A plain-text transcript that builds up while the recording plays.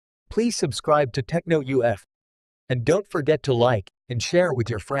Please subscribe to Techno UF and don't forget to like and share with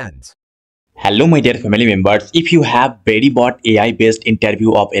your friends. Hello my dear family members, if you have very bought AI based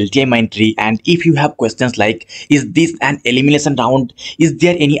interview of LTI Mindtree and if you have questions like is this an elimination round, is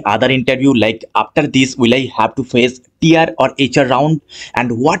there any other interview like after this will I have to face TR or HR round,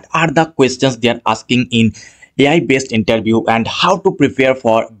 and what are the questions they are asking in AI based interview and how to prepare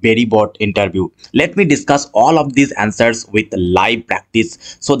for very bot interview. Let me discuss all of these answers with live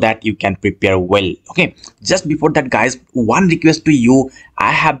practice so that you can prepare well. Okay, just before that guys, one request to you,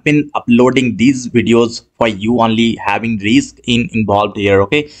 I have been uploading these videos for you only, having risk involved here.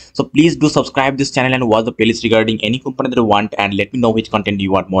 Okay, so please do subscribe this channel and watch the playlist regarding any company that you want, and let me know which content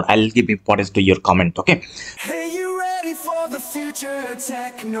you want more. I'll give importance to your comment. Okay, Hey, you ready for the future?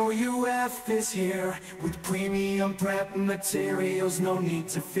 Techno UF is here with premium prep materials, no need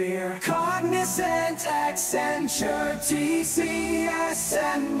to fear. Cognizant, Accenture, TCS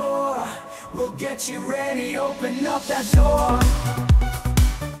and more. We'll get you ready, open up that door.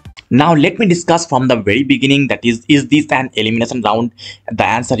 now let me discuss from the very beginning, that is this an elimination round? The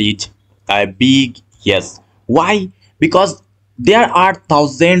answer is a big yes. Why? Because there are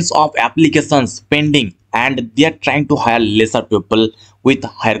thousands of applications pending and they are trying to hire lesser people with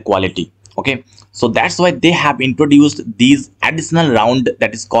higher quality. Okay, so that's why they have introduced these additional round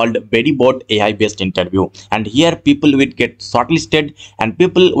that is called very bot AI based interview, and here people will get shortlisted and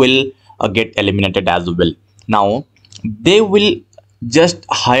people will get eliminated as well. Now they will just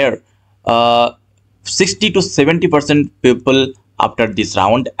hire 60 to 70% people after this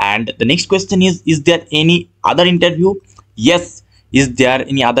round. And the next question is there any other interview? Yes. Is there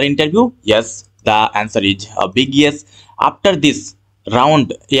any other interview? Yes, the answer is a big yes. After this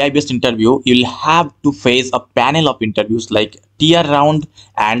round AI based interview, you'll have to face a panel of interviews like TR round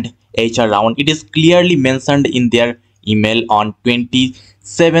and HR round. It is clearly mentioned in their email on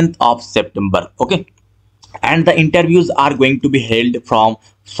 27th of September. Okay, and the interviews are going to be held from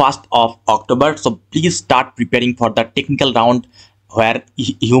 1st of October. So please start preparing for the technical round where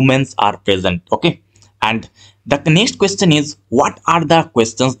humans are present. Okay, and the next question is what are the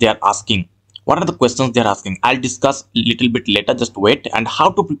questions they are asking? What are the questions they are asking? I'll discuss a little bit later, just wait. And how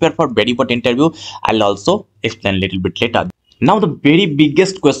to prepare for very bot interview, I'll also explain a little bit later. Now the very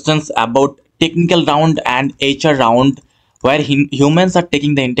biggest questions about technical round and HR round where humans are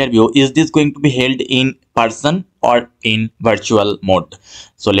taking the interview, is this going to be held in person or in virtual mode?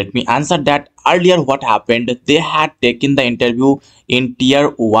 So let me answer that. Earlier what happened, they had taken the interview in tier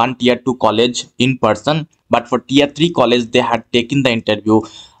 1 tier 2 college in person, but for tier 3 college they had taken the interview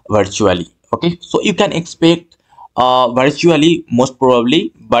virtually. Okay, so you can expect virtually most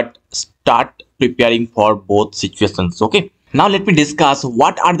probably, but start preparing for both situations. Okay, now let me discuss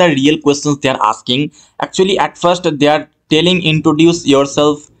what are the real questions they are asking. Actually at first they are telling introduce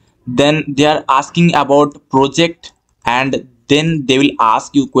yourself, then they are asking about project, and then they will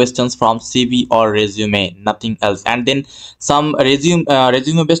ask you questions from CV or resume, nothing else, and then some resume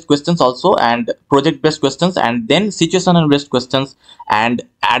based questions also, and project based questions, and then situational based questions, and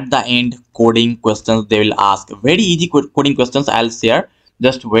at the end coding questions they will ask. Very easy coding questions I'll share,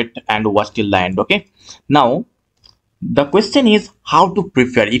 just wait and watch till the end. Okay, now the question is how to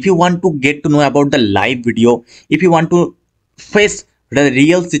prepare. If you want to get to know about the live video, if you want to face the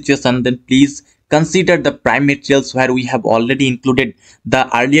real situation, then please consider the prime materials where we have already included the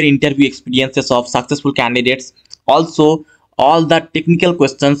earlier interview experiences of successful candidates. Also all the technical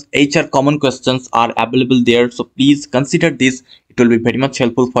questions, HR common questions are available there, so please consider this. It will be very much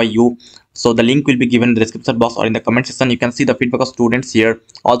helpful for you. So the link will be given in the description box or in the comment section. You can see the feedback of students here.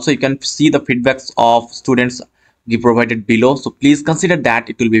 Also you can see the feedbacks of students provided below, so please consider that.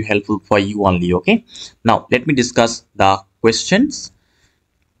 It will be helpful for you only. Okay, now let me discuss the questions.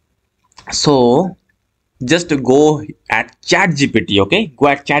 So just go at ChatGPT. Okay, go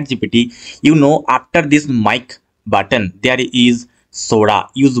at ChatGPT. You know, after this mic button there is soda,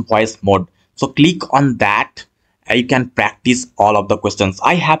 use voice mode, so click on that. You can practice all of the questions.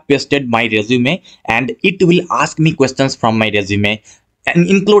 I have pasted my resume and it will ask me questions from my resume, and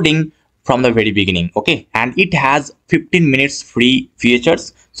including from the very beginning. Okay, and it has 15 minutes free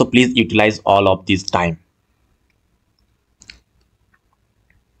features, so please utilize all of this time.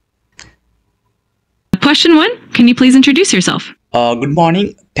 Question 1, can you please introduce yourself? Good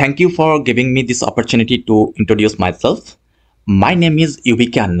morning. Thank you for giving me this opportunity to introduce myself. My name is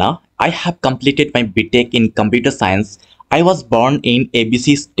Yuvika Anna. I have completed my BTech in computer science. I was born in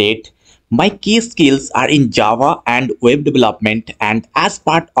ABC state. My key skills are in Java and web development, and as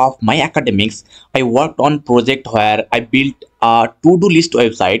part of my academics, I worked on project where I built a to-do list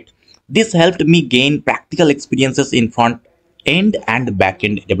website. This helped me gain practical experiences in front end and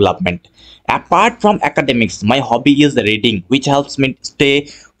back-end development. Apart from academics, my hobby is reading, which helps me stay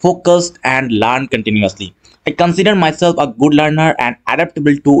focused and learn continuously. I consider myself a good learner and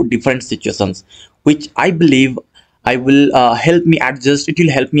adaptable to different situations, which I believe I will help me adjust. It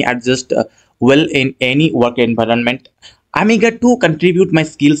will help me adjust well in any work environment. I'm eager to contribute my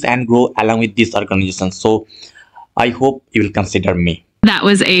skills and grow along with this organization. So I hope you will consider me. That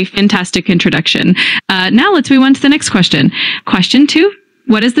was a fantastic introduction. Now let's move on to the next question. Question 2.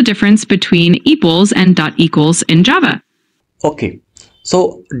 What is the difference between equals and dot equals in Java? Okay,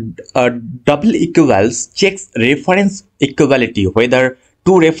 so double equals checks reference equality, whether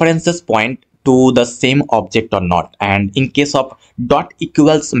two references point to the same object or not. And in case of dot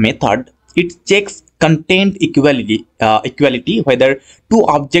equals method, it checks content equality, whether two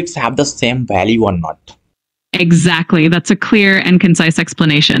objects have the same value or not. Exactly. That's a clear and concise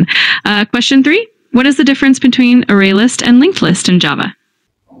explanation. Question 3. What is the difference between array list and linked list in Java?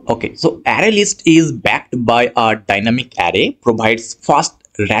 Okay, so array list is backed by a dynamic array, provides fast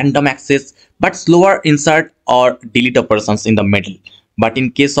random access but slower insert or delete operations in the middle. But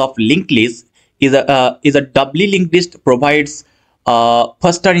in case of linked list, is a doubly linked list, provides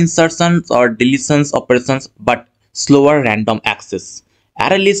faster insertions or deletions operations but slower random access.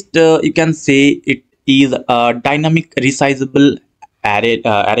 Array list, you can say it is a dynamic resizable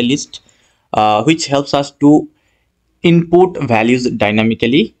array list, which helps us to input values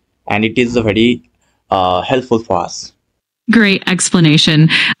dynamically, and it is very helpful for us. Great explanation.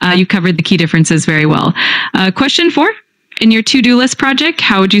 You covered the key differences very well. Question 4. In your to-do list project,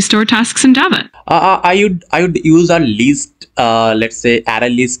 how would you store tasks in Java? I would use a list, let's say array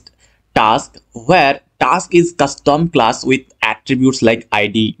list task, where task is custom class with attributes like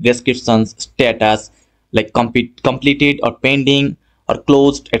ID, descriptions, status, like completed or pending or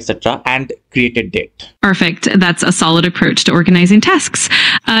closed, etc., and created date. Perfect. That's a solid approach to organizing tasks.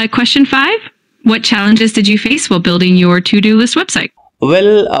 Question 5. What challenges did you face while building your to-do list website?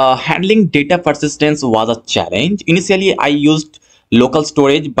 Well, handling data persistence was a challenge. Initially, I used local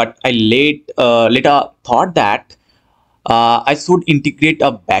storage, but I later thought that I should integrate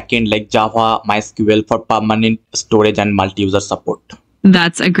a backend like Java, MySQL for permanent storage and multi-user support.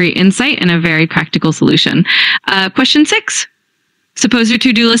 That's a great insight and a very practical solution. Question 6. Suppose your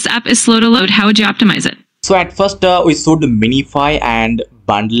to-do list app is slow to load. How would you optimize it? So at first, we should minify and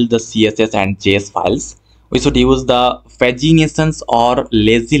bundle the CSS and JS files. We should use the paginations or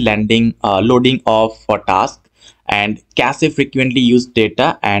lazy loading of for task, and cache frequently used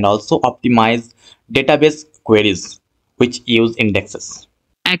data, and also optimize database queries which use indexes.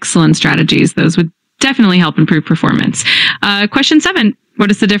 Excellent strategies. Those would definitely help improve performance. Question 7.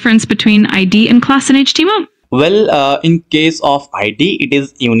 What is the difference between ID and class in HTML? Well, in case of ID, it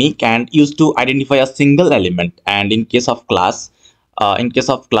is unique and used to identify a single element, and in case of class,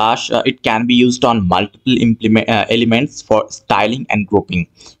 it can be used on multiple elements for styling and grouping.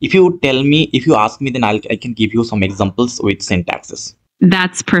 If you ask me, then I can give you some examples with syntaxes.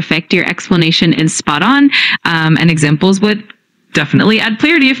 That's perfect. Your explanation is spot on, and examples would definitely add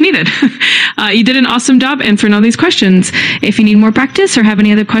clarity if needed. You did an awesome job answering all these questions. If you need more practice or have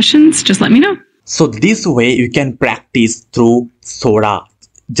any other questions, just let me know. So this way you can practice through Sora.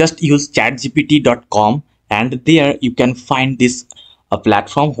 Just use chatgpt.com, and there you can find this a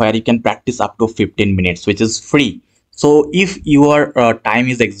platform where you can practice up to 15 minutes, which is free. So if your time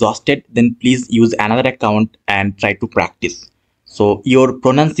is exhausted, then please use another account and try to practice. So your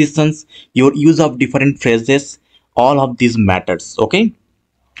pronunciations, your use of different phrases, all of these matters. Okay.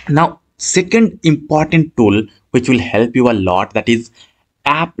 Now, second important tool which will help you a lot, that is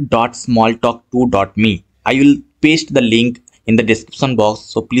app.smalltalk2.me. I will paste the link in the description box,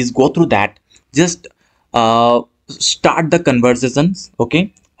 so please go through that. Just start the conversations,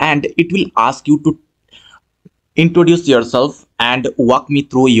 okay, and it will ask you to introduce yourself and walk me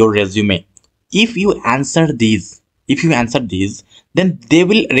through your resume. If you answer these, then they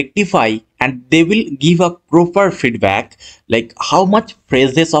will rectify and they will give a proper feedback, like how much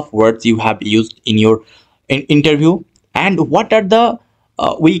phrases of words you have used in your interview, and what are the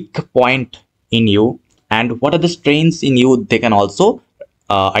weak point in you, and what are the strengths in you. They can also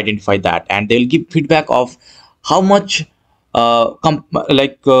identify that, and they'll give feedback of how much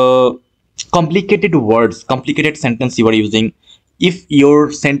complicated words, complicated sentence you are using, if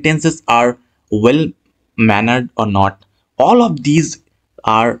your sentences are well mannered or not. All of these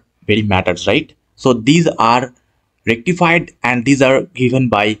are very matters, right? So these are rectified and these are given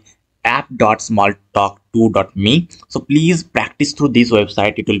by app.smalltalk2.me. So please practice through this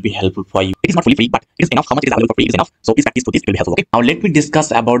website. It will be helpful for you. It is not fully free, but it is enough. How much it is available for free is enough. So please practice through this. It will be helpful. Okay. Now let me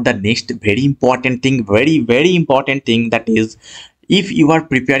discuss about the next very important thing. Very important thing, that is, if you are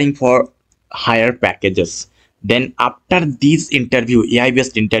preparing for higher packages, then after this interview, AI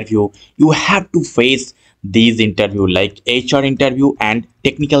based interview, you have to face these interview like HR interview and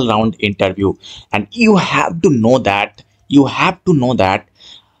technical round interview. And you have to know that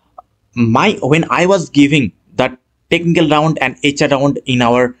my when I was giving that technical round and HR round in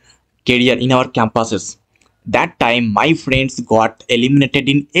our career, in our campuses, that time my friends got eliminated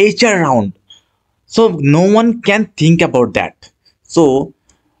in HR round. So no one can think about that. So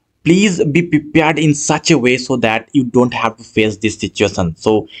please be prepared in such a way so that you don't have to face this situation.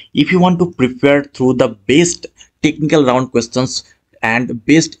 So if you want to prepare through the best technical round questions and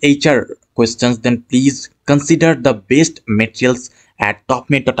best HR questions, then please consider the best materials at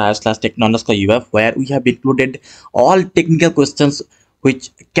topmate.io/techno_uf, where we have included all technical questions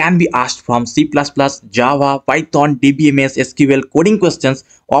which can be asked from C++, Java, Python, DBMS, SQL, coding questions,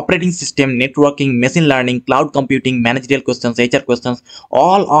 operating system, networking, machine learning, cloud computing, managerial questions, HR questions.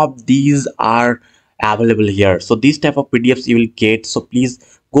 All of these are available here. So these type of PDFs you will get. So please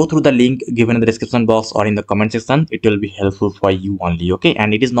go through the link given in the description box or in the comment section. It will be helpful for you only. Okay.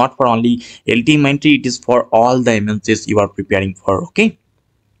 And it is not for only LT Mindtree. It is for all the MNCs you are preparing for. Okay.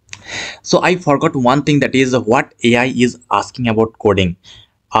 So I forgot one thing, that is what AI is asking about coding.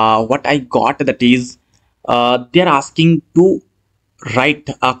 What I got, that is they're asking to write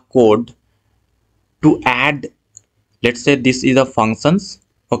a code to add, let's say this is the functions,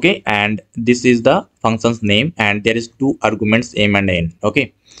 okay, and this is the functions name, and there is two arguments m and n.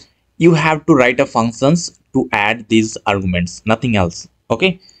 Okay, you have to write a functions to add these arguments, nothing else.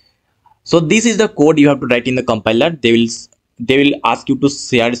 Okay, so this is the code you have to write in the compiler. They will ask you to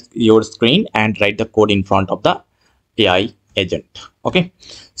share your screen and write the code in front of the AI agent. Okay,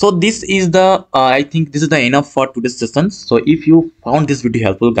 so this is the I think this is the enough for today's session. So if you found this video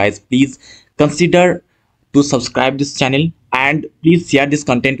helpful, guys, please consider to subscribe this channel and please share this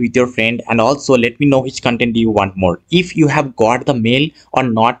content with your friend, and also let me know which content do you want more. If you have got the mail or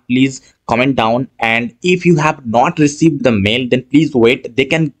not, please comment down, and if you have not received the mail, then please wait. They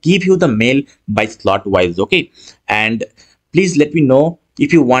can give you the mail by slot wise. Okay, and please let me know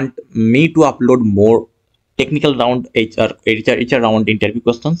if you want me to upload more technical round HR round interview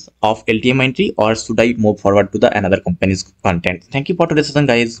questions of LTM Mindtree, or should I move forward to the another company's content. Thank you for today's session,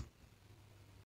 guys.